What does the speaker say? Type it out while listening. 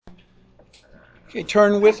Okay,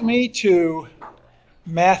 turn with me to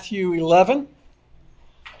Matthew 11.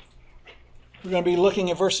 We're going to be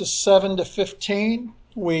looking at verses 7 to 15.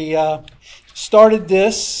 We started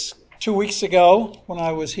this 2 weeks ago when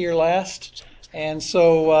I was here last. And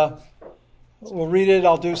so we'll read it,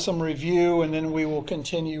 I'll do some review, and then we will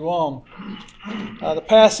continue on. The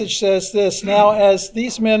passage says this: Now as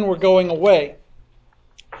these men were going away,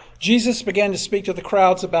 Jesus began to speak to the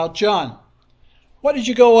crowds about John. What did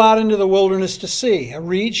you go out into the wilderness to see? A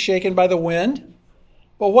reed shaken by the wind?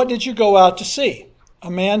 But what did you go out to see?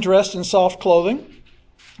 A man dressed in soft clothing?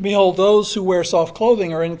 Behold, those who wear soft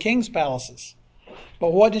clothing are in king's palaces.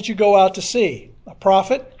 But what did you go out to see? A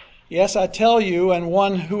prophet? Yes, I tell you, and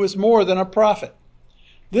one who is more than a prophet.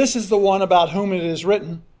 This is the one about whom it is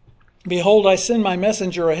written, Behold, I send my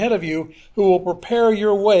messenger ahead of you, who will prepare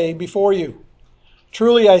your way before you.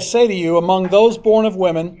 Truly I say to you, among those born of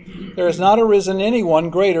women, there has not arisen anyone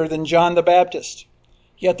greater than John the Baptist.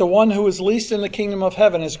 Yet the one who is least in the kingdom of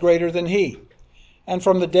heaven is greater than he. And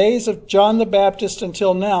from the days of John the Baptist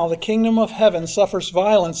until now, the kingdom of heaven suffers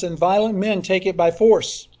violence, and violent men take it by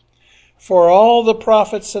force. For all the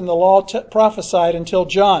prophets and the law prophesied until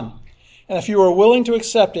John. And if you are willing to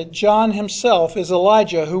accept it, John himself is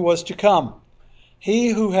Elijah who was to come.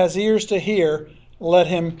 He who has ears to hear, let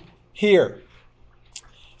him hear.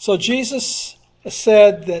 So Jesus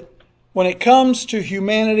said that when it comes to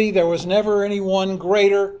humanity, there was never anyone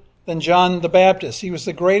greater than John the Baptist. He was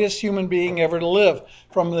the greatest human being ever to live.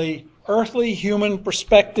 From the earthly human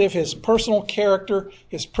perspective, his personal character,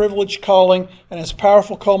 his privileged calling, and his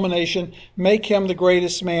powerful culmination make him the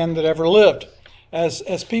greatest man that ever lived.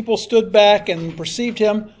 As people stood back and perceived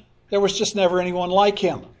him, there was just never anyone like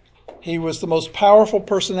him. He was the most powerful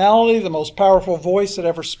personality, the most powerful voice that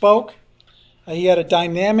ever spoke. He had a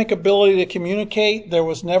dynamic ability to communicate. There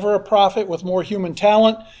was never a prophet with more human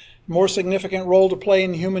talent, more significant role to play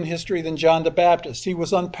in human history than John the Baptist. He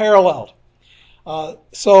was unparalleled.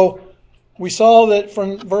 So we saw that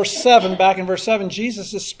from verse 7, back in verse 7,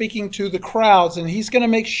 Jesus is speaking to the crowds, and he's going to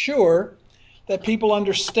make sure that people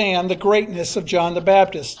understand the greatness of John the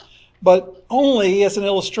Baptist, but only as an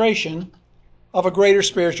illustration of a greater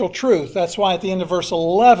spiritual truth. That's why at the end of verse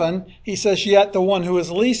 11, he says, Yet the one who is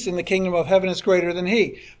least in the kingdom of heaven is greater than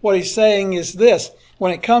he. What he's saying is this: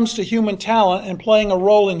 when it comes to human talent and playing a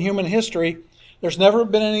role in human history, there's never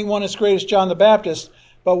been anyone as great as John the Baptist.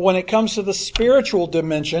 But when it comes to the spiritual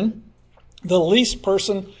dimension, the least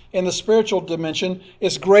person in the spiritual dimension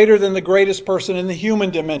is greater than the greatest person in the human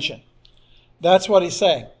dimension. That's what he's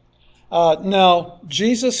saying. Now,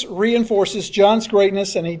 Jesus reinforces John's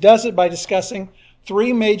greatness, and he does it by discussing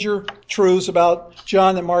three major truths about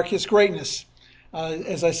John that mark his greatness.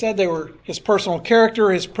 As I said, they were his personal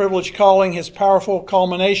character, his privileged calling, his powerful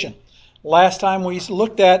culmination. Last time we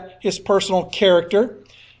looked at his personal character,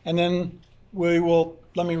 and then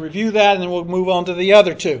let me review that, and then we'll move on to the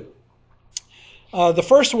other two. The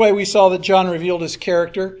first way we saw that John revealed his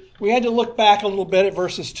character, we had to look back a little bit at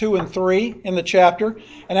verses 2 and 3 in the chapter,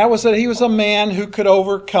 and that was that he was a man who could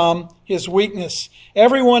overcome his weakness.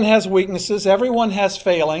 Everyone has weaknesses, everyone has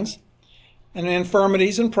failings and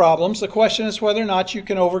infirmities and problems. The question is whether or not you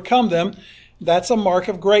can overcome them. That's a mark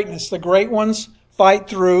of greatness. The great ones fight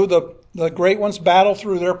through, the great ones battle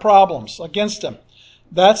through their problems against them.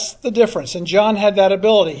 That's the difference, and John had that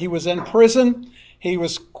ability. He was in prison. He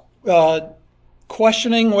was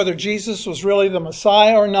questioning whether Jesus was really the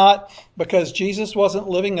Messiah or not, because Jesus wasn't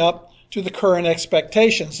living up to the current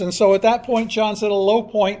expectations. And so at that point, John's at a low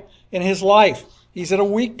point in his life. He's at a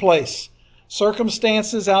weak place.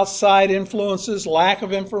 Circumstances, outside influences, lack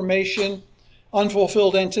of information,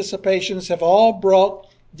 unfulfilled anticipations have all brought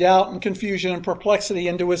doubt and confusion and perplexity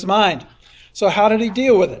into his mind. So how did he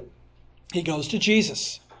deal with it? He goes to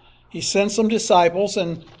Jesus. He sent some disciples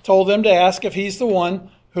and told them to ask if he's the one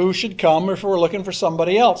who should come, or if we're looking for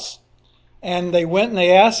somebody else. And they went and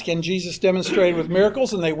they asked, and Jesus demonstrated with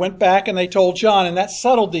miracles, and they went back and they told John, and that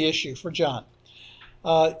settled the issue for John.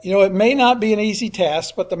 It may not be an easy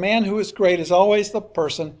task, but the man who is great is always the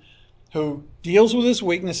person who deals with his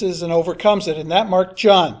weaknesses and overcomes it, and that marked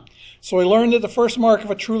John. So we learned that the first mark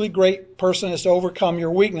of a truly great person is to overcome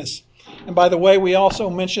your weakness. And by the way, we also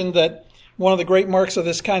mentioned that one of the great marks of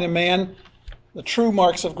this kind of man, the true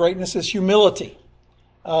marks of greatness, is humility.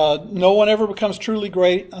 No one ever becomes truly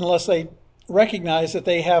great unless they recognize that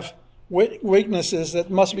they have weaknesses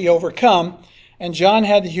that must be overcome. And John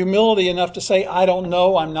had the humility enough to say, I don't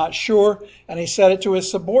know, I'm not sure. And he said it to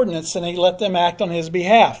his subordinates, and he let them act on his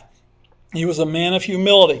behalf. He was a man of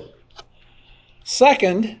humility.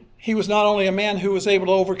 Second, he was not only a man who was able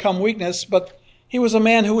to overcome weakness, but he was a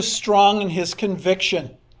man who was strong in his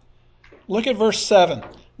conviction. Look at verse 7.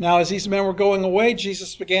 Now, as these men were going away,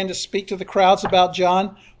 Jesus began to speak to the crowds about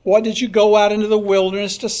John. What did you go out into the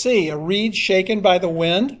wilderness to see? A reed shaken by the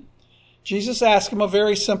wind? Jesus asked him a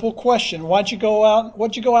very simple question. What'd you go out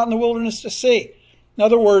in the wilderness to see? In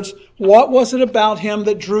other words, what was it about him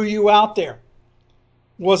that drew you out there?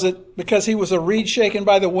 Was it because he was a reed shaken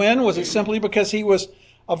by the wind? Was it simply because he was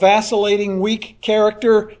a vacillating, weak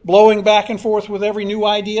character, blowing back and forth with every new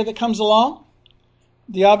idea that comes along?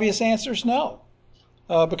 The obvious answer is no.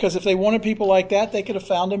 Because if they wanted people like that, they could have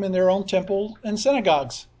found them in their own temple and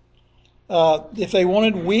synagogues. If they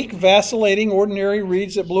wanted weak, vacillating, ordinary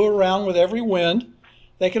reeds that blew around with every wind,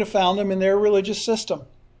 they could have found them in their religious system.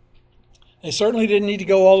 They certainly didn't need to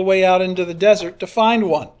go all the way out into the desert to find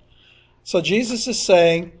one. So Jesus is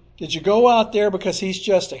saying, did you go out there because he's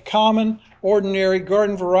just a common, ordinary,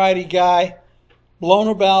 garden variety guy, blown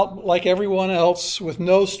about like everyone else with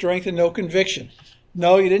no strength and no conviction?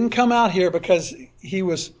 No, you didn't come out here because he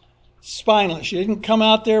was spineless. You didn't come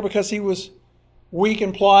out there because he was weak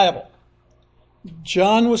and pliable.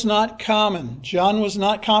 John was not common. John was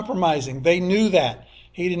not compromising. They knew that.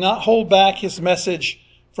 He did not hold back his message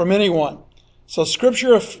from anyone. So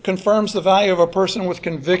Scripture confirms the value of a person with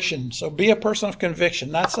conviction. So be a person of conviction.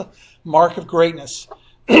 That's a mark of greatness.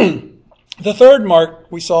 The third mark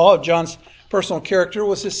we saw of John's personal character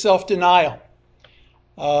was his self-denial.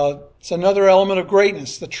 It's another element of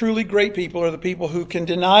greatness. The truly great people are the people who can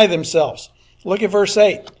deny themselves. Look at verse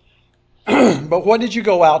 8. But what did you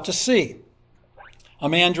go out to see? A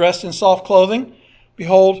man dressed in soft clothing?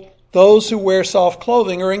 Behold, those who wear soft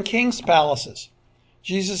clothing are in kings' palaces.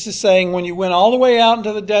 Jesus is saying, when you went all the way out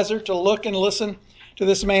into the desert to look and listen to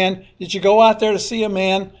this man, did you go out there to see a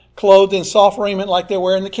man clothed in soft raiment like they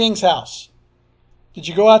wear in the king's house? Did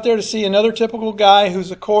you go out there to see another typical guy who's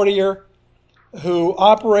a courtier, who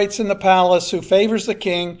operates in the palace, who favors the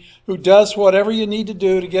king, who does whatever you need to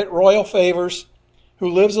do to get royal favors, who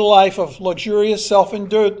lives a life of luxurious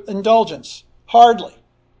self-indulgence? Hardly.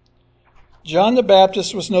 John the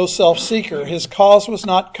Baptist was no self-seeker. His cause was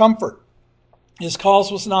not comfort. His cause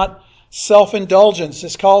was not self-indulgence.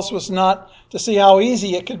 His cause was not to see how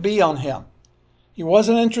easy it could be on him. He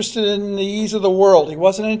wasn't interested in the ease of the world. He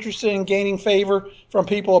wasn't interested in gaining favor from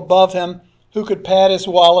people above him who could pad his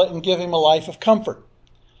wallet and give him a life of comfort.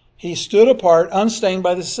 He stood apart, unstained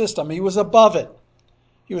by the system. He was above it.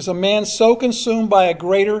 He was a man so consumed by a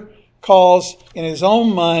greater cause in his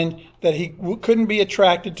own mind that he couldn't be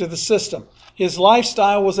attracted to the system. His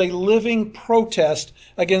lifestyle was a living protest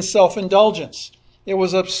against self-indulgence. It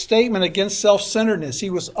was a statement against self-centeredness. He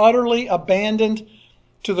was utterly abandoned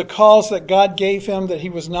to the cause that God gave him, that he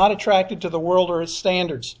was not attracted to the world or its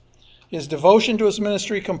standards. His devotion to his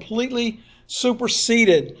ministry completely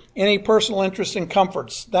superseded any personal interest and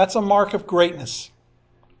comforts. That's a mark of greatness.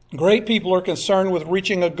 Great people are concerned with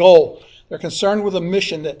reaching a goal. They're concerned with a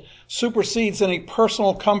mission that supersedes any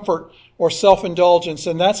personal comfort or self-indulgence,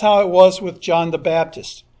 and that's how it was with John the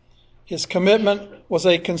Baptist. His commitment was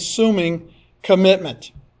a consuming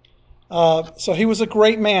commitment. So he was a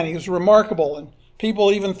great man. He was remarkable, and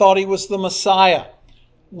people even thought he was the Messiah.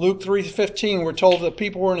 Luke 3:15, we're told that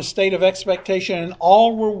people were in a state of expectation, and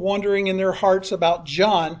all were wondering in their hearts about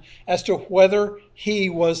John as to whether he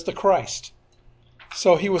was the Christ.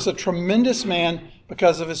 So he was a tremendous man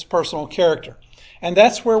because of his personal character. And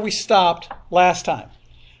that's where we stopped last time.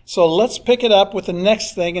 So let's pick it up with the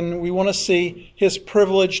next thing, and we want to see his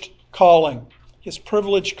privileged calling. His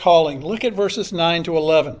privileged calling. Look at verses 9 to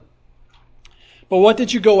 11. But what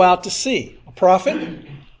did you go out to see? A prophet?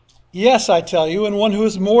 Yes, I tell you, and one who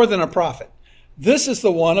is more than a prophet. This is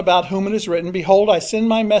the one about whom it is written, Behold, I send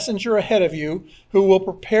my messenger ahead of you, who will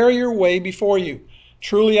prepare your way before you.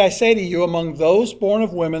 Truly I say to you, among those born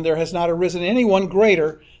of women, there has not arisen anyone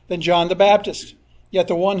greater than John the Baptist. Yet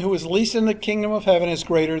the one who is least in the kingdom of heaven is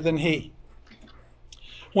greater than he.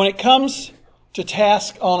 When it comes to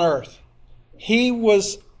task on earth, he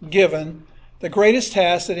was given the greatest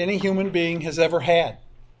task that any human being has ever had.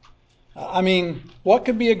 What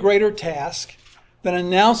could be a greater task than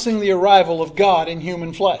announcing the arrival of God in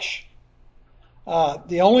human flesh?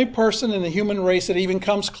 The only person in the human race that even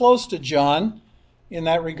comes close to John in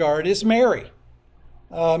that regard is Mary.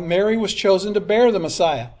 Mary was chosen to bear the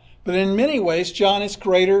Messiah. But in many ways, John is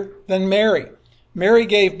greater than Mary. Mary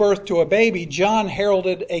gave birth to a baby. John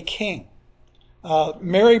heralded a king.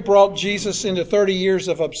 Mary brought Jesus into 30 years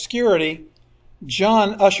of obscurity.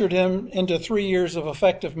 John ushered him into 3 years of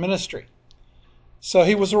effective ministry. So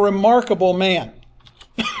he was a remarkable man.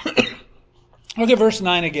 Look at verse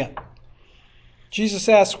 9 again. Jesus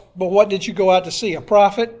asked, But what did you go out to see? A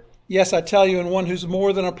prophet? Yes, I tell you, and one who's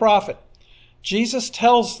more than a prophet. Jesus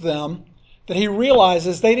tells them that he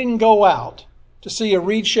realizes they didn't go out to see a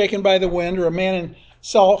reed shaken by the wind or a man in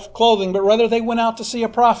soft clothing, but rather they went out to see a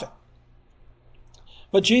prophet.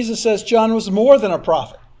 But Jesus says John was more than a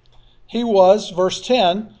prophet. He was, verse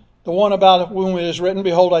 10, the one about whom it is written,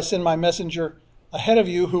 "Behold, I send my messenger ahead of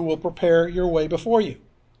you who will prepare your way before you."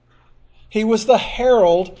 He was the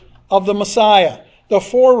herald of the Messiah, the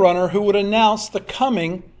forerunner who would announce the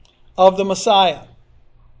coming of the Messiah.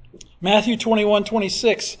 Matthew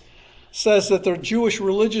 21:26 says that the Jewish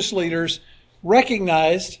religious leaders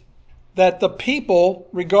recognized that the people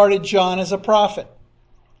regarded John as a prophet.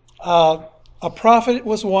 A prophet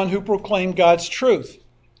was one who proclaimed God's truth.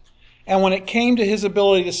 And when it came to his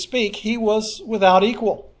ability to speak, he was without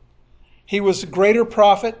equal. He was a greater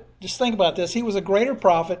prophet. Just think about this. He was a greater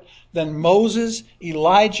prophet than Moses,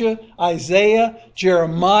 Elijah, Isaiah,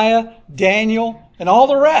 Jeremiah, Daniel, and all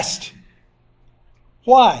the rest.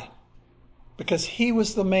 Why? Because he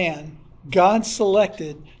was the man God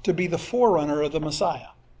selected to be the forerunner of the Messiah.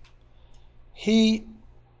 He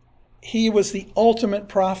was the ultimate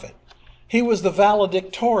prophet. He was the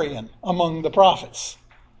valedictorian among the prophets.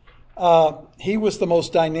 He was the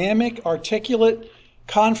most dynamic, articulate,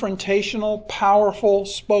 confrontational, powerful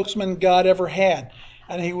spokesman God ever had.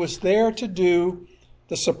 And he was there to do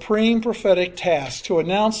the supreme prophetic task, to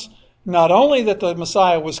announce not only that the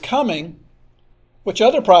Messiah was coming, which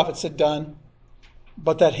other prophets had done,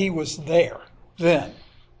 but that he was there then.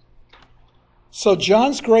 So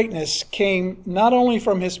John's greatness came not only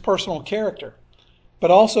from his personal character, but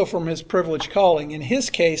also from his privileged calling. In his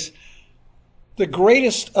case, the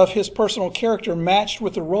greatest of his personal character matched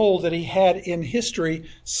with the role that he had in history,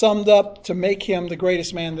 summed up to make him the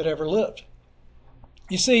greatest man that ever lived.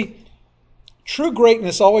 You see, true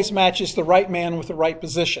greatness always matches the right man with the right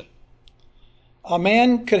position. A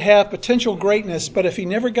man could have potential greatness, but if he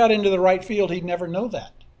never got into the right field, he'd never know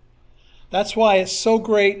that. That's why it's so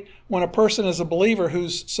great when a person is a believer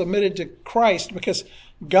who's submitted to Christ, because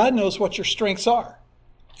God knows what your strengths are.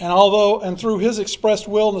 And through his expressed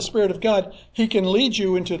will and the Spirit of God, he can lead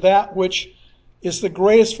you into that which is the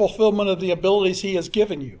greatest fulfillment of the abilities he has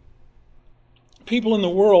given you. People in the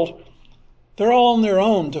world, they're all on their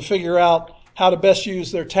own to figure out how to best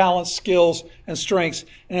use their talents, skills, and strengths.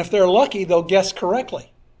 And if they're lucky, they'll guess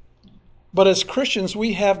correctly. But as Christians,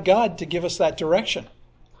 we have God to give us that direction.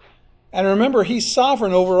 And remember, he's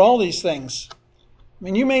sovereign over all these things. I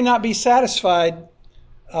mean, you may not be satisfied.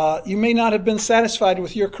 You may not have been satisfied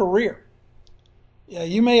with your career.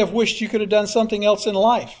 You may have wished you could have done something else in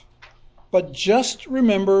life. But just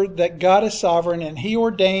remember that God is sovereign and he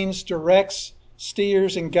ordains, directs,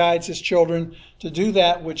 steers, and guides his children to do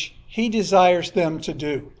that which he desires them to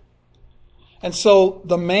do. And so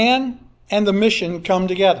the man and the mission come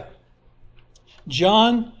together.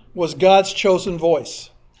 John was God's chosen voice.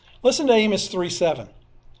 Listen to Amos 3:7.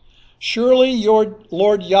 Surely your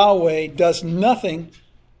Lord Yahweh does nothing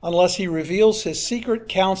unless he reveals his secret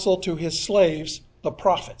counsel to his slaves, the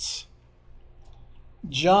prophets.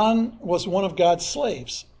 John was one of God's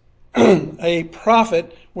slaves, a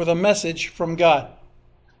prophet with a message from God.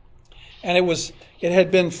 And it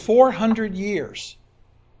had been 400 years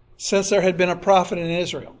since there had been a prophet in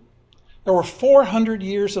Israel. There were 400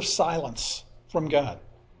 years of silence from God.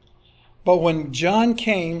 But when John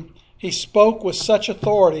came, he spoke with such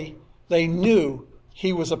authority, they knew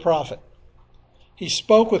he was a prophet. He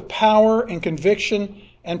spoke with power and conviction,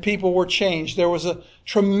 and people were changed. There was a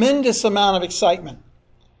tremendous amount of excitement.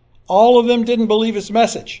 All of them didn't believe his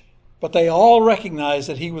message, but they all recognized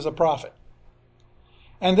that he was a prophet.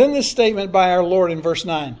 And then this statement by our Lord in verse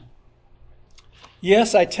 9.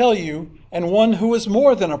 Yes, I tell you, and one who is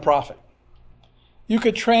more than a prophet. You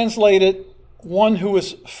could translate it, one who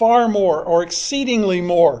is far more or exceedingly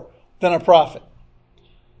more than a prophet.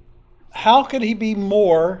 How could he be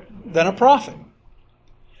more than a prophet?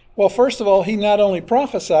 Well, first of all, he not only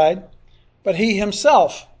prophesied, but he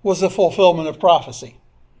himself was the fulfillment of prophecy.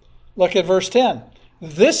 Look at verse 10.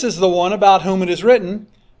 This is the one about whom it is written,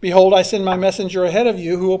 Behold, I send my messenger ahead of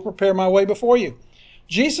you who will prepare my way before you.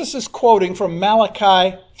 Jesus is quoting from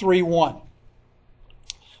Malachi 3:1.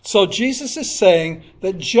 So Jesus is saying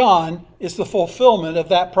that John is the fulfillment of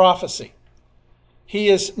that prophecy. He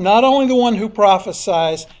is not only the one who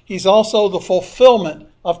prophesies, he's also the fulfillment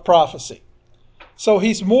of prophecy. So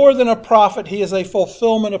he's more than a prophet, he is a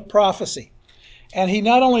fulfillment of prophecy. And he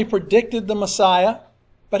not only predicted the Messiah,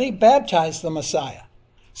 but he baptized the Messiah.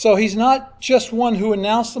 So he's not just one who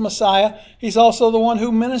announced the Messiah, he's also the one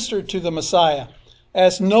who ministered to the Messiah,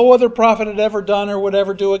 as no other prophet had ever done or would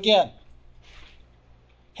ever do again.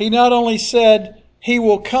 He not only said, he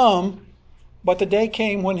will come, but the day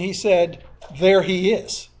came when he said, there he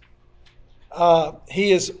is.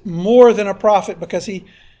 He is more than a prophet because he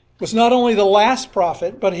was not only the last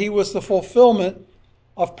prophet, but he was the fulfillment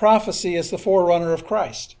of prophecy as the forerunner of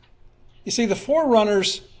Christ. You see, the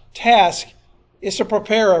forerunner's task is to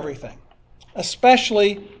prepare everything,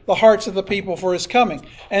 especially the hearts of the people for his coming.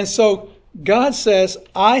 And so God says,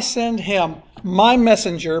 I send him, my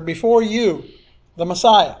messenger, before you, the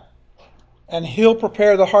Messiah, and he'll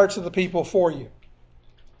prepare the hearts of the people for you.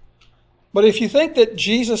 But if you think that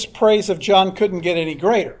Jesus' praise of John couldn't get any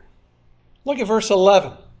greater, look at verse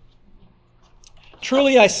 11.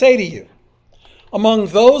 Truly I say to you, among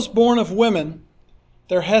those born of women,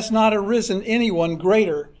 there has not arisen anyone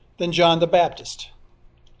greater than John the Baptist.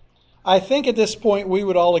 I think at this point we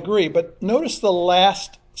would all agree, but notice the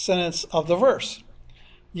last sentence of the verse.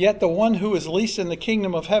 Yet the one who is least in the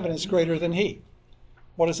kingdom of heaven is greater than he.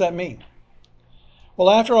 What does that mean? Well,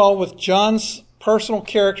 after all, with John's personal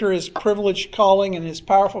character, his privileged calling, and his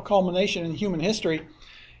powerful culmination in human history,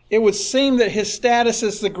 it would seem that his status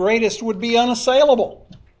as the greatest would be unassailable.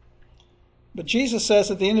 But Jesus says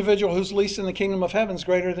that the individual who's least in the kingdom of heaven is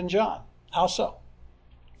greater than John. How so?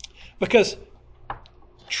 Because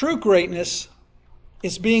true greatness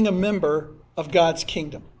is being a member of God's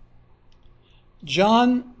kingdom.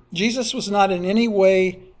 Jesus was not in any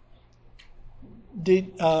way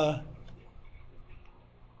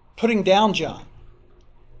putting down John,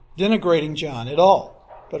 denigrating John at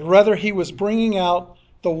all, but rather he was bringing out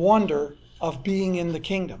the wonder of being in the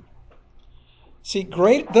kingdom. See,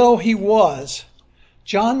 great though he was,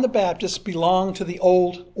 John the Baptist belonged to the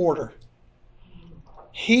old order.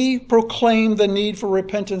 He proclaimed the need for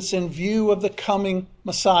repentance in view of the coming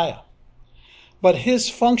Messiah. But his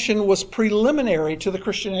function was preliminary to the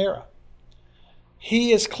Christian era.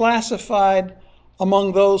 He is classified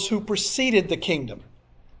among those who preceded the kingdom.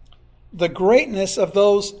 The greatness of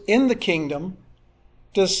those in the kingdom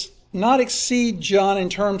does not exceed John in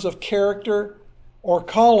terms of character or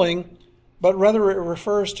calling, but rather it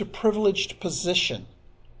refers to privileged position.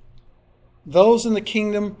 Those in the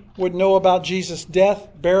kingdom would know about Jesus' death,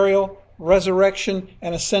 burial, resurrection,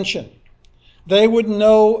 and ascension. They would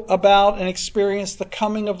know about and experience the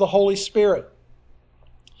coming of the Holy Spirit.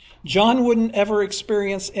 John wouldn't ever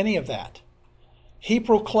experience any of that. He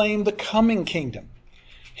proclaimed the coming kingdom.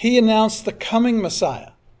 He announced the coming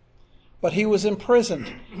Messiah. But he was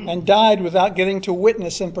imprisoned and died without getting to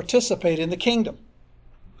witness and participate in the kingdom.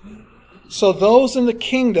 So those in the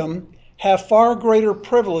kingdom have far greater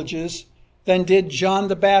privileges than did John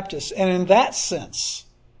the Baptist. And in that sense,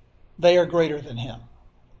 they are greater than him.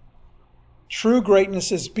 True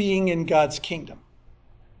greatness is being in God's kingdom.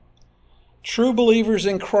 True believers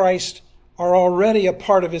in Christ are already a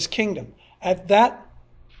part of his kingdom. At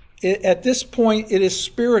this point, it is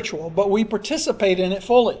spiritual, but we participate in it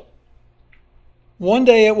fully. One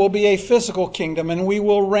day it will be a physical kingdom and we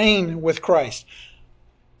will reign with Christ.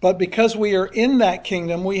 But because we are in that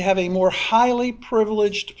kingdom, we have a more highly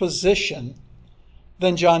privileged position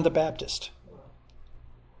than John the Baptist.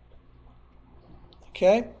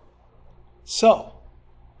 Okay? So,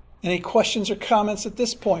 any questions or comments at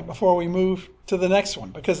this point before we move to the next one?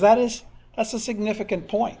 Because that's a significant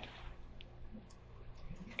point.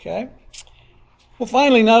 Okay? Well,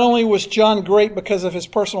 finally, not only was John great because of his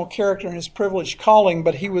personal character and his privileged calling,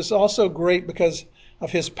 but he was also great because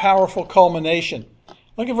of his powerful culmination.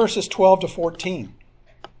 Look at verses 12 to 14.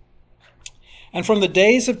 And from the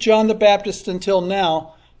days of John the Baptist until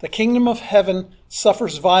now, the kingdom of heaven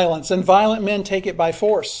suffers violence, and violent men take it by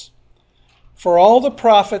force. For all the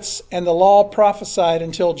prophets and the law prophesied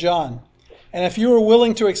until John. And if you are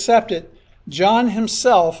willing to accept it, John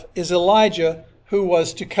himself is Elijah who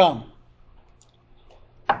was to come.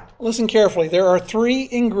 Listen carefully. There are three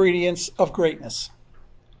ingredients of greatness.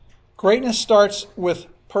 Greatness starts with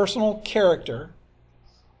personal character,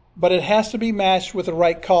 but it has to be matched with the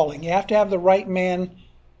right calling. You have to have the right man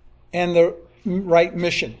and the right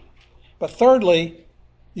mission. But thirdly,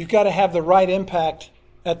 you've got to have the right impact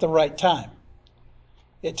at the right time.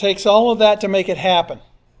 It takes all of that to make it happen.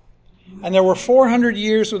 And there were 400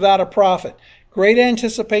 years without a prophet. Great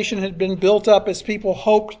anticipation had been built up as people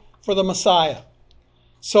hoped for the Messiah.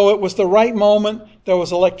 So it was the right moment. There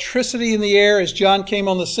was electricity in the air as John came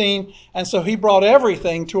on the scene. And so he brought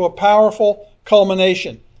everything to a powerful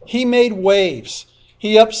culmination. He made waves.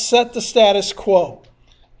 He upset the status quo.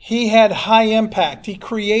 He had high impact. He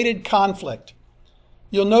created conflict.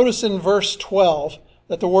 You'll notice in verse 12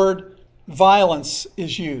 that the word violence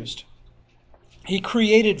is used. He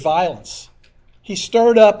created violence. He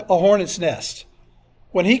stirred up a hornet's nest.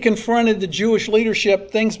 When he confronted the Jewish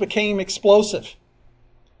leadership, things became explosive.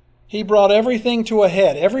 He brought everything to a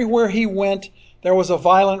head. Everywhere he went, there was a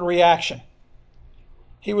violent reaction.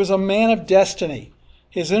 He was a man of destiny.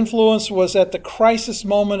 His influence was at the crisis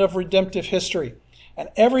moment of redemptive history, and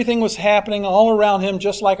everything was happening all around him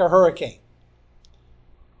just like a hurricane.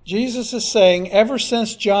 Jesus is saying, ever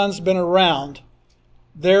since John's been around,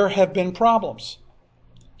 there have been problems.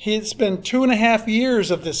 It's been 2.5 years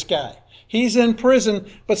of this guy. He's in prison,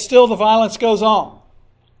 but still the violence goes on.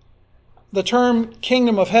 The term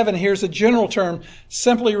kingdom of heaven here is a general term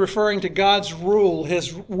simply referring to God's rule,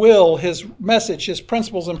 his will, his message, his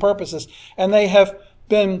principles and purposes. And they have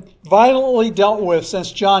been violently dealt with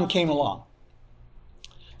since John came along.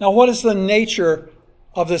 Now, what is the nature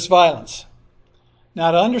of this violence?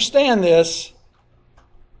 Now, to understand this,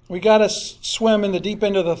 we got to swim in the deep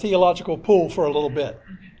end of the theological pool for a little bit.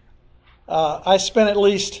 I spent at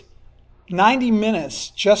least 90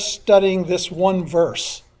 minutes just studying this one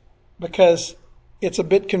verse because it's a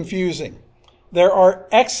bit confusing. There are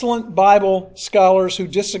excellent Bible scholars who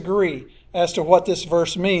disagree as to what this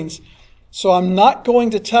verse means, so I'm not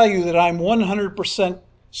going to tell you that I'm 100%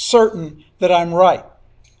 certain that I'm right.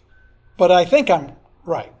 But I think I'm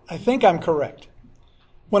right. I think I'm correct.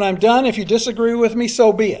 When I'm done, if you disagree with me,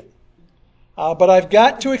 so be it. But I've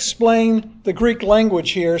got to explain the Greek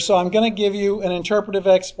language here, so I'm going to give you an interpretive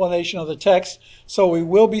explanation of the text, so we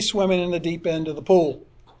will be swimming in the deep end of the pool,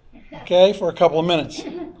 okay, for a couple of minutes.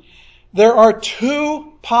 There are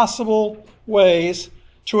two possible ways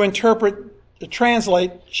to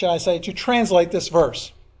translate this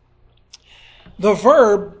verse. The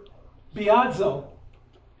verb biazo,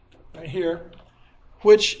 right here,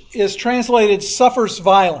 which is translated suffers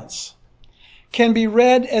violence, can be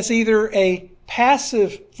read as either a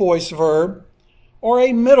passive voice verb or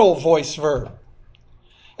a middle voice verb.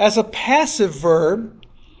 As a passive verb,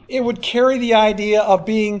 it would carry the idea of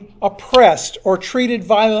being oppressed or treated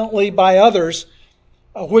violently by others,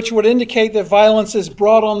 which would indicate that violence is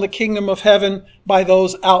brought on the kingdom of heaven by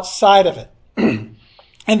those outside of it.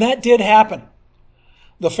 And that did happen.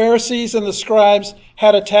 The Pharisees and the scribes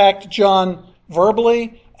had attacked John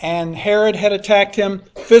verbally, and Herod had attacked him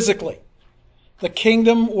physically. The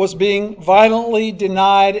kingdom was being violently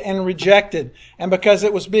denied and rejected. And because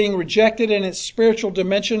it was being rejected in its spiritual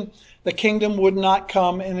dimension, the kingdom would not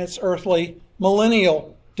come in its earthly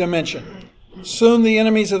millennial dimension. Soon the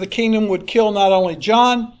enemies of the kingdom would kill not only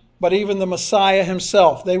John, but even the Messiah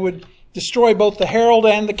himself. They would destroy both the herald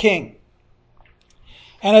and the king.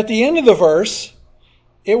 And at the end of the verse,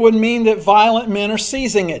 it would mean that violent men are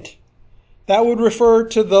seizing it. That would refer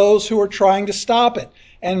to those who are trying to stop it.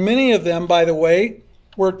 And many of them, by the way,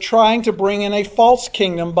 were trying to bring in a false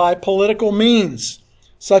kingdom by political means,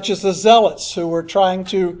 such as the Zealots, who were trying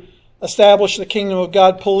to establish the kingdom of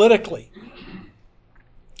God politically.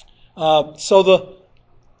 They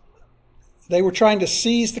were trying to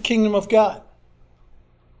seize the kingdom of God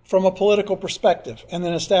from a political perspective and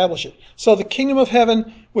then establish it. So the kingdom of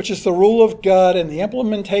heaven, which is the rule of God and the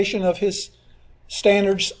implementation of his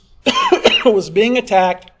standards, was being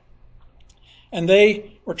attacked, and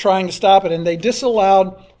they were trying to stop it, and they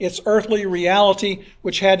disallowed its earthly reality,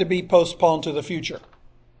 which had to be postponed to the future.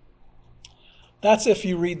 That's if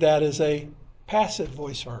you read that as a passive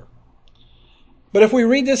voice verb. But if we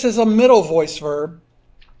read this as a middle voice verb,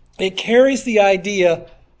 it carries the idea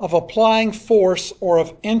of applying force or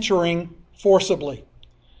of entering forcibly.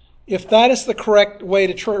 If that is the correct way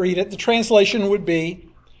to read it, the translation would be,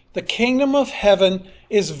 the kingdom of heaven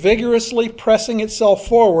is vigorously pressing itself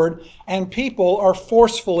forward, and people are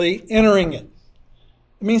forcefully entering it.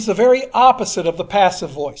 It means the very opposite of the passive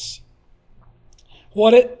voice.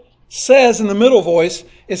 What it says in the middle voice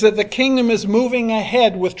is that the kingdom is moving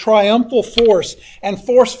ahead with triumphal force, and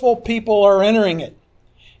forceful people are entering it.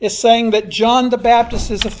 It's saying that John the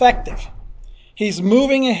Baptist is effective. He's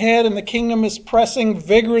moving ahead, and the kingdom is pressing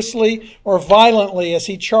vigorously or violently as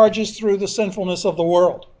he charges through the sinfulness of the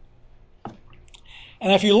world.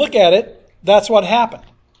 And if you look at it, that's what happened.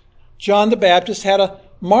 John the Baptist had a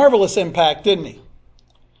marvelous impact, didn't he?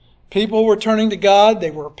 People were turning to God. They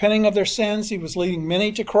were repenting of their sins. He was leading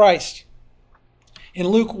many to Christ. In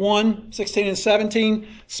Luke 1:16 and 17,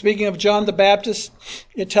 speaking of John the Baptist,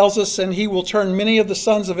 it tells us, and he will turn many of the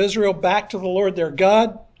sons of Israel back to the Lord their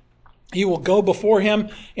God. He will go before him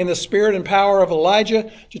in the spirit and power of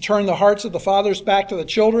Elijah to turn the hearts of the fathers back to the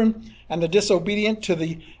children and the disobedient to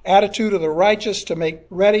the attitude of the righteous, to make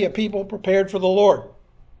ready a people prepared for the Lord.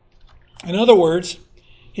 In other words,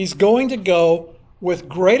 he's going to go with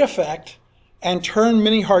great effect and turn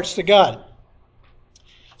many hearts to God.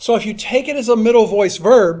 So if you take it as a middle voice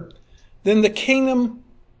verb, then the kingdom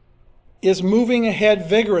is moving ahead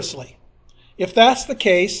vigorously. If that's the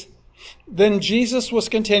case, then Jesus was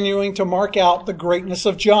continuing to mark out the greatness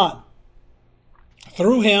of John.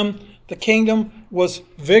 Through him, the kingdom was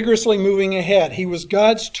vigorously moving ahead. He was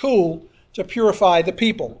God's tool to purify the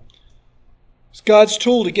people. It was God's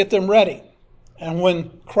tool to get them ready. And when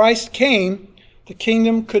Christ came, the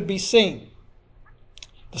kingdom could be seen.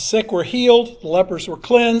 The sick were healed, the lepers were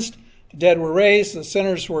cleansed, the dead were raised, the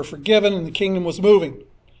sinners were forgiven, and the kingdom was moving.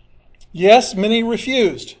 Yes, many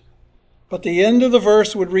refused, but the end of the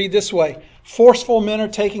verse would read this way: forceful men are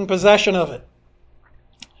taking possession of it.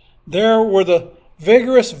 There were the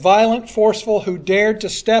vigorous, violent, forceful who dared to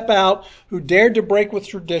step out, who dared to break with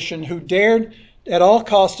tradition, who dared at all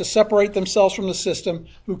costs to separate themselves from the system,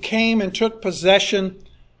 who came and took possession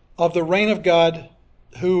of the reign of God,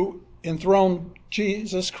 who enthroned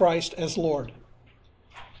Jesus Christ as Lord.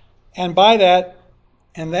 And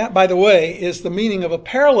that, by the way, is the meaning of a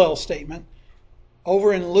parallel statement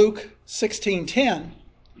over in Luke 16:10,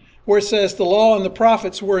 where it says, the law and the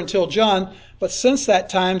prophets were until John, but since that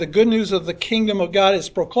time the good news of the kingdom of God is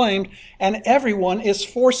proclaimed, and everyone is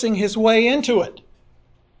forcing his way into it.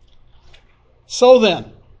 So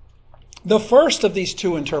then, the first of these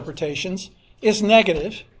two interpretations is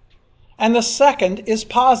negative, and the second is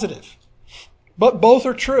positive. But both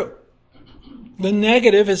are true. The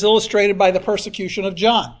negative is illustrated by the persecution of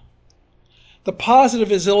John. The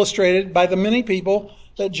positive is illustrated by the many people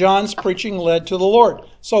that John's preaching led to the Lord.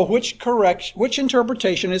 So which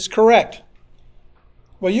interpretation is correct?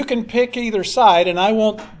 Well, you can pick either side, and I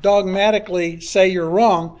won't dogmatically say you're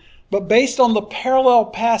wrong, but based on the parallel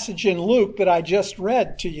passage in Luke that I just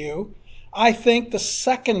read to you, I think the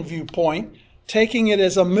second viewpoint, taking it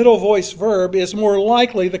as a middle voice verb, is more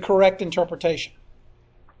likely the correct interpretation.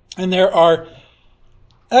 And there are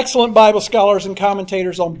excellent Bible scholars and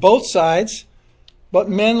commentators on both sides, but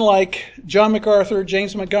men like John MacArthur,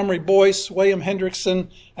 James Montgomery Boyce, William Hendrickson,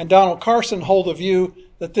 and Donald Carson hold the view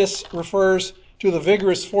that this refers to the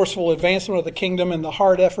vigorous, forceful advancement of the kingdom and the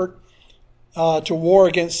hard effort to war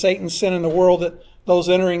against Satan, sin, and the world that those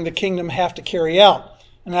entering the kingdom have to carry out.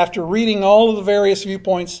 And after reading all of the various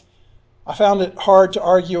viewpoints, I found it hard to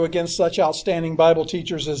argue against such outstanding Bible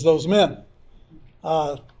teachers as those men.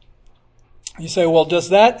 You say, well, does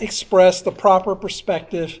that express the proper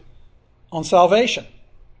perspective on salvation?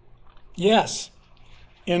 Yes.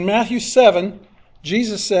 In Matthew 7,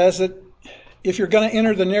 Jesus says that if you're going to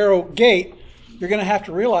enter the narrow gate, you're going to have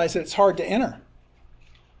to realize that it's hard to enter,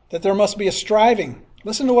 that there must be a striving.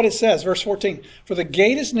 Listen to what it says, verse 14. For the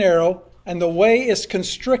gate is narrow and the way is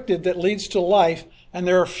constricted that leads to life, and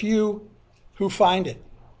there are few who find it.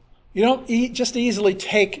 You don't just easily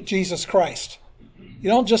take Jesus Christ. You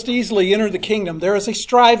don't just easily enter the kingdom. There is a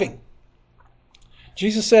striving.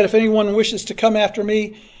 Jesus said, if anyone wishes to come after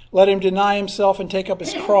me, let him deny himself and take up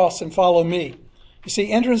his cross and follow me. You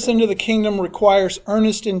see, entrance into the kingdom requires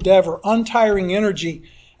earnest endeavor, untiring energy,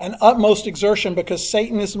 and utmost exertion, because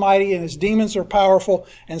Satan is mighty and his demons are powerful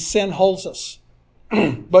and sin holds us.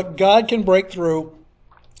 But God can break through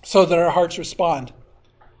so that our hearts respond.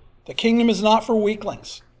 The kingdom is not for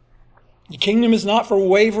weaklings. The kingdom is not for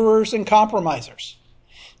waverers and compromisers.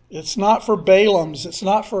 It's not for Balaams. It's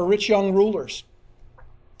not for rich young rulers.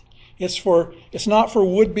 It's not for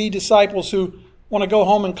would-be disciples who want to go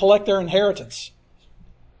home and collect their inheritance.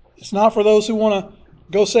 It's not for those who want to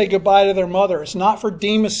go say goodbye to their mother. It's not for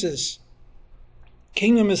Demas's.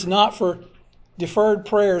 Kingdom is not for deferred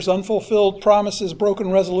prayers, unfulfilled promises,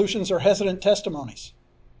 broken resolutions, or hesitant testimonies.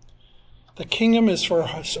 The kingdom is for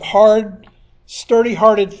hard,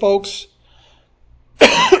 sturdy-hearted folks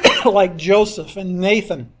like Joseph and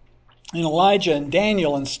Nathan and Elijah and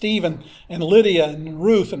Daniel and Stephen and Lydia and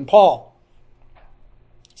Ruth and Paul.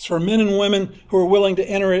 It's for men and women who are willing to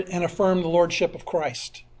enter it and affirm the lordship of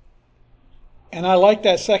Christ. And I like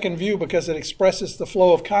that second view because it expresses the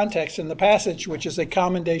flow of context in the passage, which is a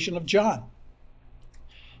commendation of John.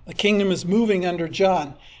 The kingdom is moving under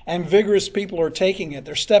John, and vigorous people are taking it.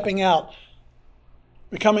 They're stepping out.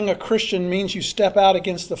 Becoming a Christian means you step out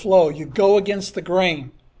against the flow. You go against the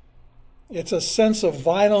grain. It's a sense of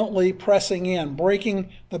violently pressing in,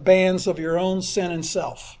 breaking the bands of your own sin and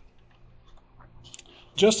self.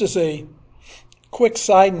 Just as a quick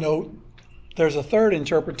side note, there's a third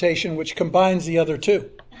interpretation which combines the other two.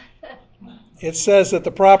 It says that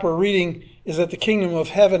the proper reading is that the kingdom of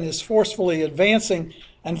heaven is forcefully advancing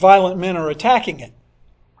and violent men are attacking it.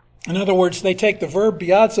 In other words, they take the verb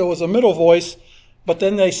biazo as a middle voice, but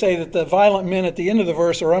then they say that the violent men at the end of the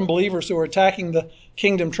verse are unbelievers who are attacking the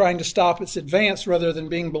kingdom, trying to stop its advance, rather than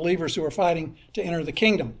being believers who are fighting to enter the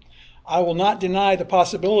kingdom. I will not deny the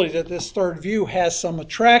possibility that this third view has some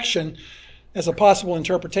attraction as a possible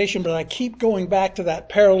interpretation, but I keep going back to that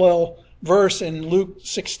parallel verse in Luke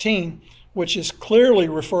 16 which is clearly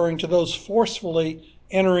referring to those forcefully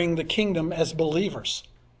entering the kingdom as believers.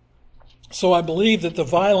 So I believe that the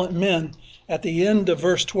violent men at the end of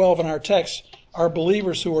verse 12 in our text are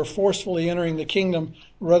believers who are forcefully entering the kingdom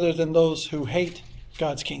rather than those who hate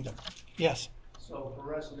God's kingdom. Yes? So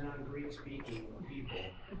for us non-Greek speaking people,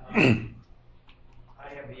 I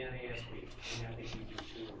have the NASB, and I think you do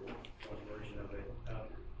too, one version of it.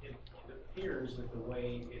 It appears that the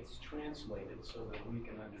way it's translated so that we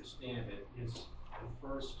can understand it is the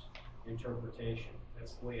first interpretation.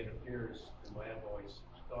 That's the way it appears and the way I've always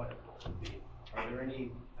thought it would be. Are there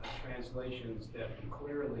any translations that can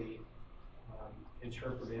clearly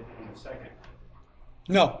interpret it in the second?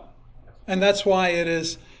 No. And that's why it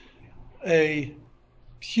is a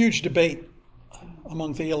huge debate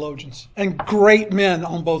among theologians and great men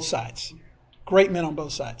on both sides. Great men on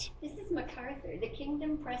both sides. This is MacArthur. The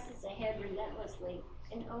kingdom presses ahead relentlessly,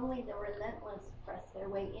 and only the relentless press their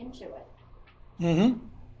way into it. Mm-hmm.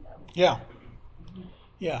 Yeah.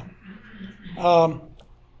 Yeah.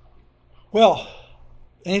 Well,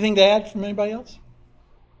 anything to add from anybody else?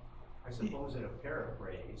 I suppose in a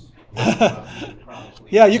paraphrase.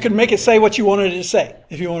 Yeah, you can make it say what you wanted it to say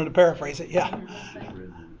if you wanted to paraphrase it. Yeah.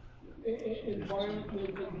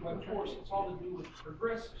 Environmentally driven by force, it's all to do with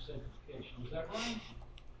progressive sanctification. Is that right?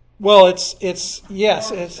 Well, it's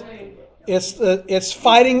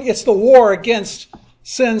fighting. It's the war against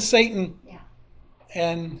sin, Satan,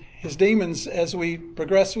 and his demons as we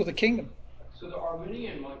progress with the kingdom. So the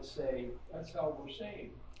Arminian might say that's how we're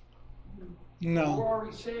saved. No. We're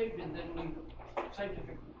already saved, and then we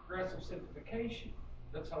progressive sanctification.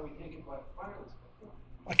 That's how we take it by violence.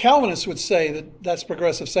 A Calvinist would say that that's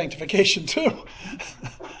progressive sanctification too.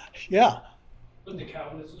 Yeah. But the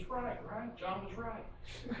Calvinist is right? John was right.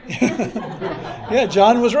 Yeah,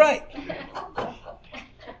 John was right.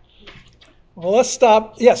 Well, let's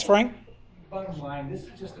stop. Yes, Frank? Bottom line, this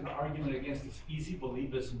is just an argument against this easy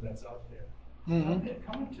believism that's out there.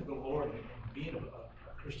 Mm-hmm. Coming to the Lord and being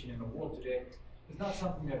a Christian in the world today is not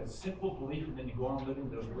something that is simple belief and then you go on living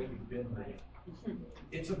the way you've been living.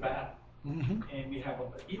 It's a battle. Mm-hmm. And we have,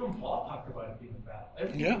 even Paul talked about it being a battle.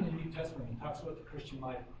 Everything in the New Testament, he talks about the Christian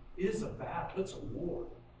life, is a battle. It's a war.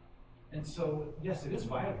 And so, yes, it is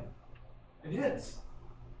violent. It is.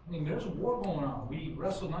 I mean, there's a war going on. We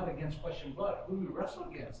wrestle not against flesh and blood. Who we wrestle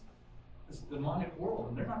against? This demonic world,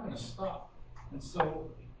 and they're not going to stop. And so,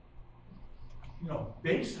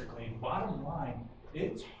 basically, bottom line,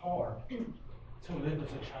 it's hard to live as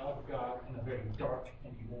a child of God in a very dark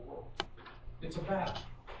and evil world. It's a battle.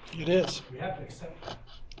 It is. We have to accept that.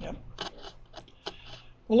 Yep.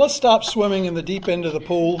 Well, let's stop swimming in the deep end of the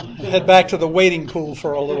pool and head back to the wading pool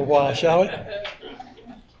for a little while, shall we?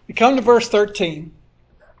 We come to verse 13,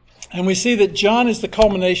 and we see that John is the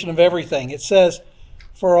culmination of everything. It says,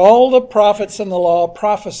 "For all the prophets and the law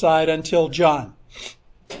prophesied until John."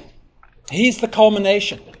 He's the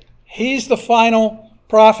culmination. He's the final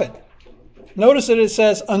prophet. Notice that it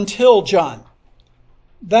says, until John.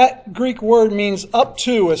 That Greek word means up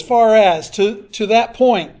to, as far as, to that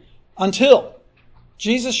point, until.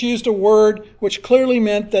 Jesus used a word which clearly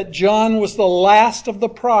meant that John was the last of the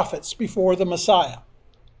prophets before the Messiah.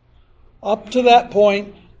 Up to that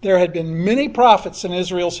point, there had been many prophets in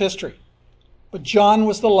Israel's history, but John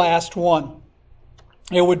was the last one.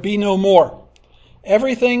 There would be no more.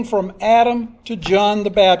 Everything from Adam to John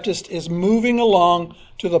the Baptist is moving along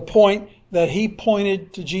to the point that he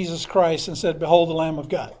pointed to Jesus Christ and said, "Behold the Lamb of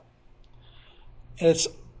God." And it's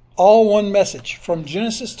all one message. From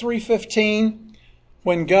Genesis 3:15,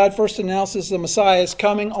 when God first announces the Messiah is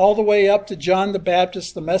coming, all the way up to John the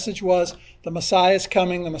Baptist, the message was, the Messiah is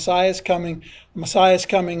coming, the Messiah is coming, the Messiah is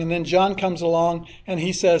coming. And then John comes along and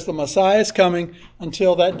he says, the Messiah is coming,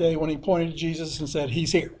 until that day when he pointed to Jesus and said,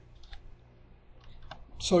 he's here.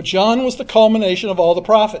 So John was the culmination of all the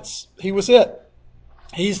prophets. He was it.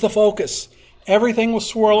 He's the focus. Everything was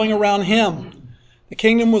swirling around him. The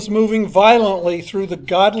kingdom was moving violently through the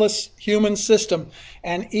godless human system,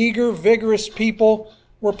 and eager, vigorous people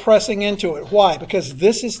were pressing into it. Why? Because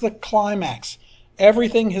this is the climax.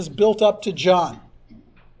 Everything has built up to John.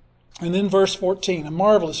 And then verse 14, a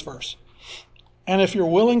marvelous verse. "And if you're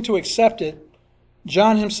willing to accept it,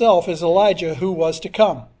 John himself is Elijah who was to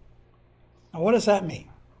come." Now what does that mean?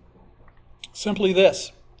 Simply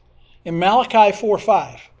this. In Malachi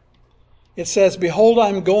 4:5, it says, "Behold,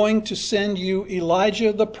 I'm going to send you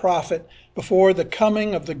Elijah the prophet before the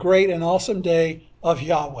coming of the great and awesome day of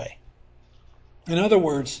Yahweh." In other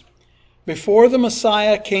words, before the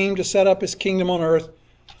Messiah came to set up his kingdom on earth,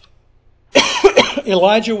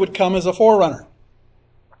 Elijah would come as a forerunner.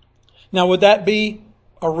 Now, would that be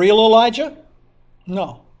a real Elijah?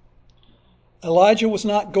 No. Elijah was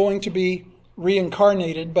not going to be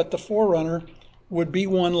reincarnated, but the forerunner would be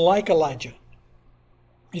one like Elijah.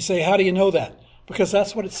 You say, how do you know that? Because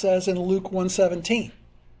that's what it says in Luke 1:17.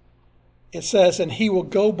 It says, and he will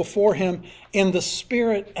go before him in the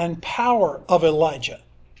spirit and power of Elijah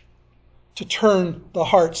to turn the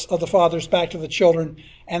hearts of the fathers back to the children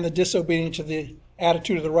and the disobedient to the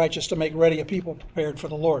attitude of the righteous, to make ready a people prepared for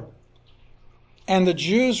the Lord. And the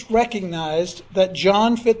Jews recognized that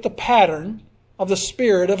John fit the pattern of the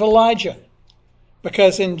spirit of Elijah.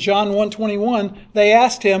 Because in John 1:21, they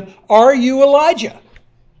asked him, are you Elijah?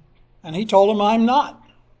 And he told them, I'm not.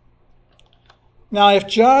 Now, if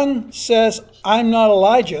John says, I'm not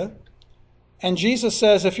Elijah, and Jesus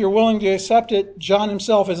says, if you're willing to accept it, John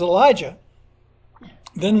himself is Elijah,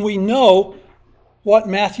 then we know what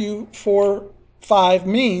Matthew 4:5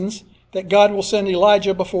 means, that God will send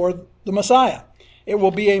Elijah before the Messiah. It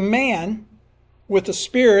will be a man with the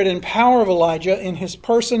spirit and power of Elijah in his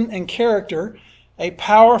person and character, a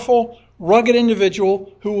powerful, rugged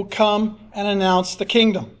individual who will come and announce the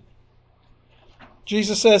kingdom.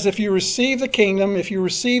 Jesus says, if you receive the kingdom, if you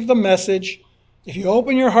receive the message, if you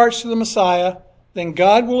open your hearts to the Messiah, then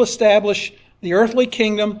God will establish the earthly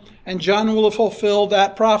kingdom, and John will have fulfilled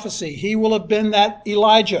that prophecy. He will have been that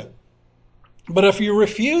Elijah. But if you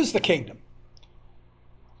refuse the kingdom,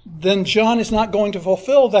 then John is not going to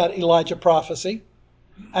fulfill that Elijah prophecy,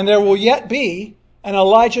 and there will yet be an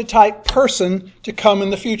Elijah-type person to come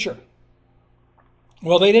in the future.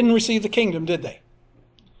 Well, they didn't receive the kingdom, did they?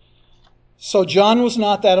 So John was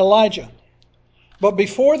not that Elijah. But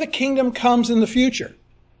before the kingdom comes in the future,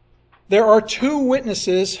 there are two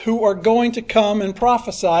witnesses who are going to come and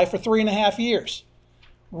prophesy for 3.5 years.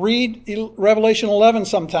 Read Revelation 11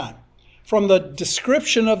 sometime. From the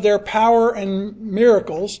description of their power and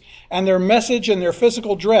miracles and their message and their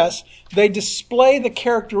physical dress, they display the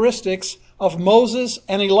characteristics of Moses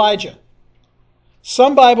and Elijah.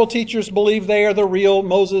 Some Bible teachers believe they are the real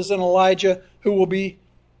Moses and Elijah who will be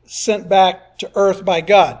sent back to earth by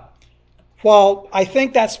God. While I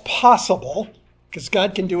think that's possible, because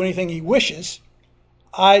God can do anything he wishes,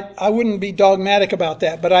 I wouldn't be dogmatic about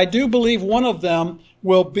that. But I do believe one of them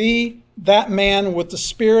will be that man with the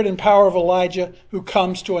spirit and power of Elijah who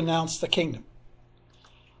comes to announce the kingdom.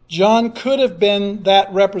 John could have been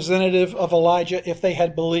that representative of Elijah if they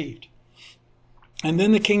had believed. And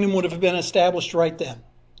then the kingdom would have been established right then.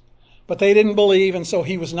 But they didn't believe, and so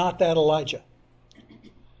he was not that Elijah.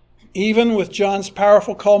 Even with John's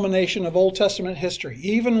powerful culmination of Old Testament history,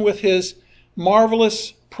 even with his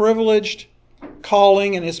marvelous, privileged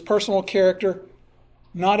calling and his personal character,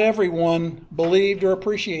 not everyone believed or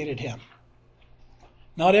appreciated him.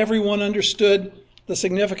 Not everyone understood the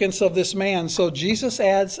significance of this man. So Jesus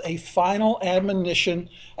adds a final admonition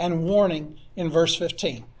and warning in verse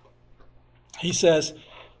 15. He says,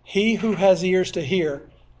 he who has ears to hear,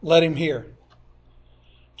 let him hear.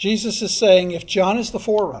 Jesus is saying, if John is the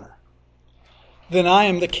forerunner, then I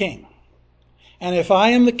am the king. And if I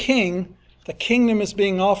am the king, the kingdom is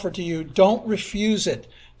being offered to you. Don't refuse it.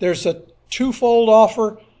 There's a twofold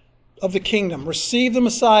offer of the kingdom. Receive the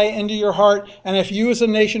Messiah into your heart, and if you as a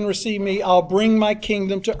nation receive me, I'll bring my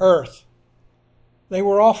kingdom to earth. They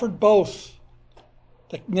were offered both.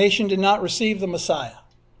 The nation did not receive the Messiah.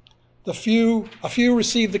 A few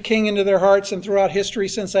received the king into their hearts, and throughout history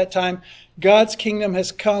since that time, God's kingdom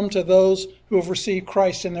has come to those who have received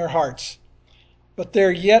Christ in their hearts. But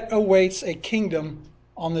there yet awaits a kingdom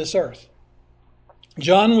on this earth.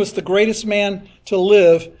 John was the greatest man to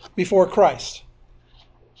live before Christ.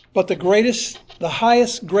 But the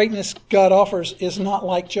highest greatness God offers is not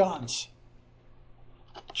like John's.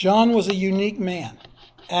 John was a unique man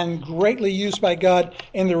and greatly used by God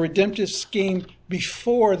in the redemptive scheme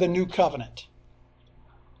before the new covenant.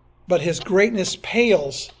 But his greatness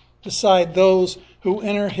pales beside those who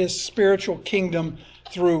enter his spiritual kingdom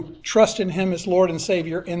through trust in him as Lord and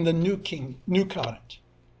Savior in the new covenant.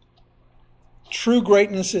 True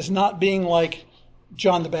greatness is not being like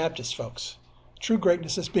John the Baptist, folks. True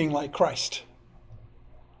greatness is being like Christ.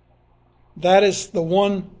 That is the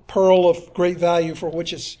one pearl of great value for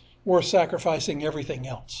which it's worth sacrificing everything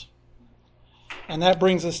else. And that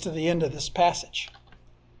brings us to the end of this passage.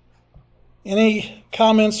 Any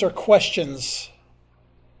comments or questions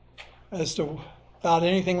about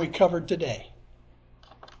anything we covered today?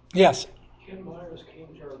 Yes. Ken Myers came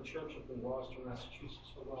to our church up in Gloucester,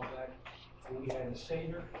 Massachusetts a while back, and we had a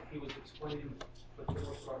Seder. He was explaining what the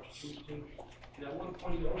Orthodox Jews do. And at one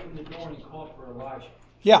point he opened the door and he called for Elijah.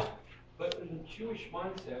 Yeah. But in the Jewish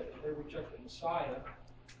mindset, if they reject the Messiah,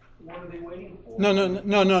 what are they waiting for?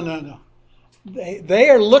 No. They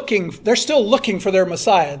are looking, they're still looking for their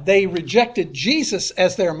Messiah. They rejected Jesus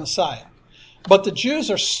as their Messiah. But the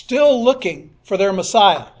Jews are still looking for their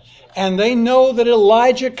Messiah. And they know that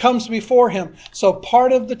Elijah comes before him. So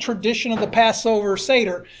part of the tradition of the Passover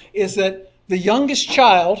Seder is that the youngest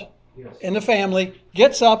child in the family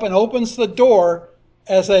gets up and opens the door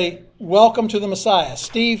as a welcome to the Messiah.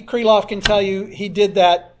 Steve Kreloff can tell you he did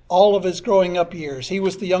that all of his growing up years. He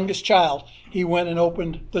was the youngest child. He went and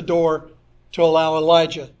opened the door to allow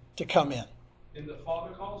Elijah to come in. And the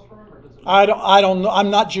father calls for him, or does it? I don't know. I'm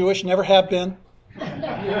not Jewish, never have been.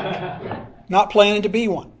 Not planning to be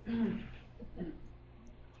one.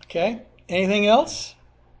 Okay? Anything else?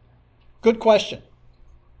 Good question.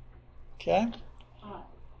 Okay?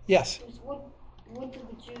 Yes. What did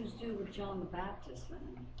the Jews do with John the Baptist then?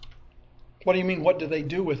 What do you mean, what do they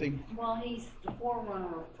do with him? Well, he's the forerunner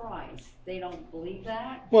of Christ. They don't believe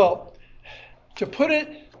that? Well, to put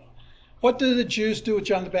it, what do the Jews do with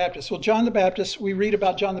John the Baptist? Well, John the Baptist, we read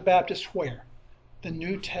about John the Baptist where? The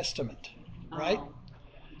New Testament, right? Oh.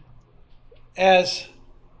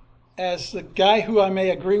 As the guy who I may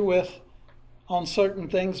agree with on certain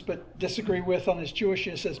things but disagree with on his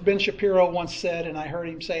Jewishness, as Ben Shapiro once said, and I heard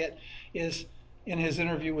him say it, is in his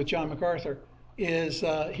interview with John MacArthur, is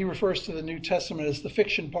he refers to the New Testament as the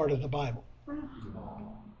fiction part of the Bible.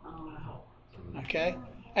 Okay?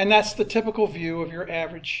 And that's the typical view of your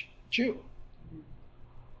average Jew.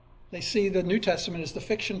 They see the New Testament as the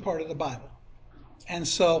fiction part of the Bible. And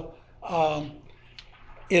so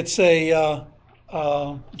it's a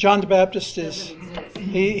John the Baptist is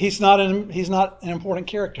he's not an important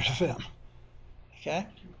character to them. Okay?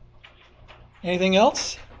 Anything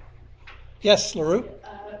else? Yes, LaRue?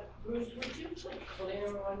 Bruce, would you put Claire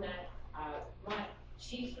on that?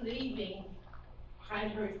 She's leaving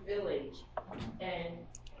Pinehurst Village, and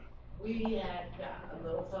we had a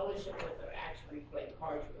little fellowship with her. Actually, we played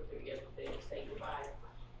cards with her yesterday to say goodbye,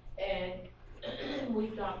 and we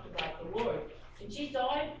talked about the Lord. And she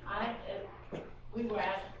thought we were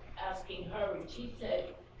asking her, and she said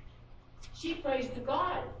she prays to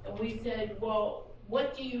God, and we said, well,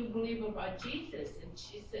 what do you believe about Jesus? And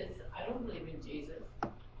she says, I don't believe in Jesus.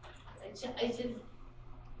 And I said,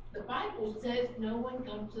 the Bible says no one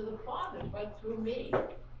comes to the Father but through me.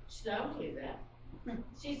 She said, I don't believe that.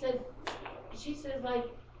 She says like,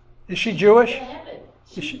 Is she Jewish? to heaven.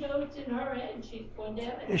 She knows in her head she's going to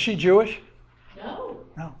heaven. Is she Jewish? No.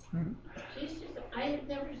 No. Mm-hmm. She's just, I have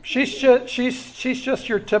never seen She's just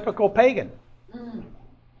your typical pagan. Mm.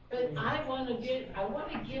 But I want to give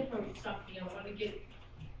her something. I want to get,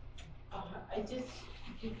 I just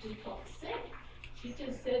felt sick. She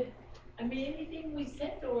just said, I mean, anything we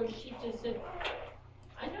said to her, she just said,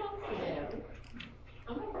 I know I'm going to heaven.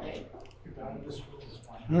 I'm okay. You're out of this world is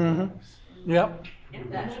fine. Mm-hmm. Yep. And I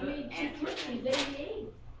that's mean, what she's answers she's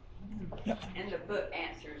 88. in the book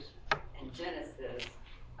Answers in Genesis,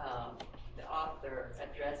 the author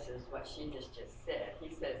addresses what she just said. He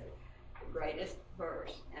says the greatest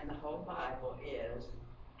verse in the whole Bible is,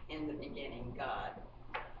 in the beginning, God.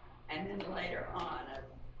 And then later on,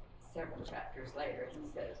 several chapters later, he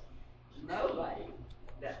says, nobody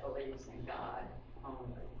that believes in God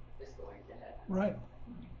only is going to heaven. Right.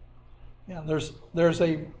 Yeah, there's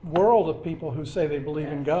a world of people who say they believe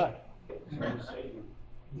in God.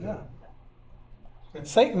 Yeah. And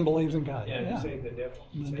Satan believes in God. Yeah, Yeah. you say the devil.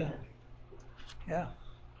 And, yeah.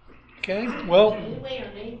 Okay. Well, Anyway,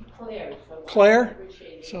 her name's Claire. So Claire. I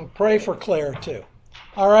appreciate it. So pray for Claire too.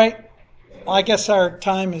 All right. I guess our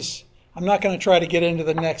time is. I'm not going to try to get into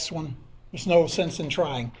the next one. There's no sense in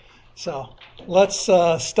trying. So let's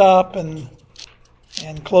stop and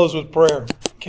close with prayer.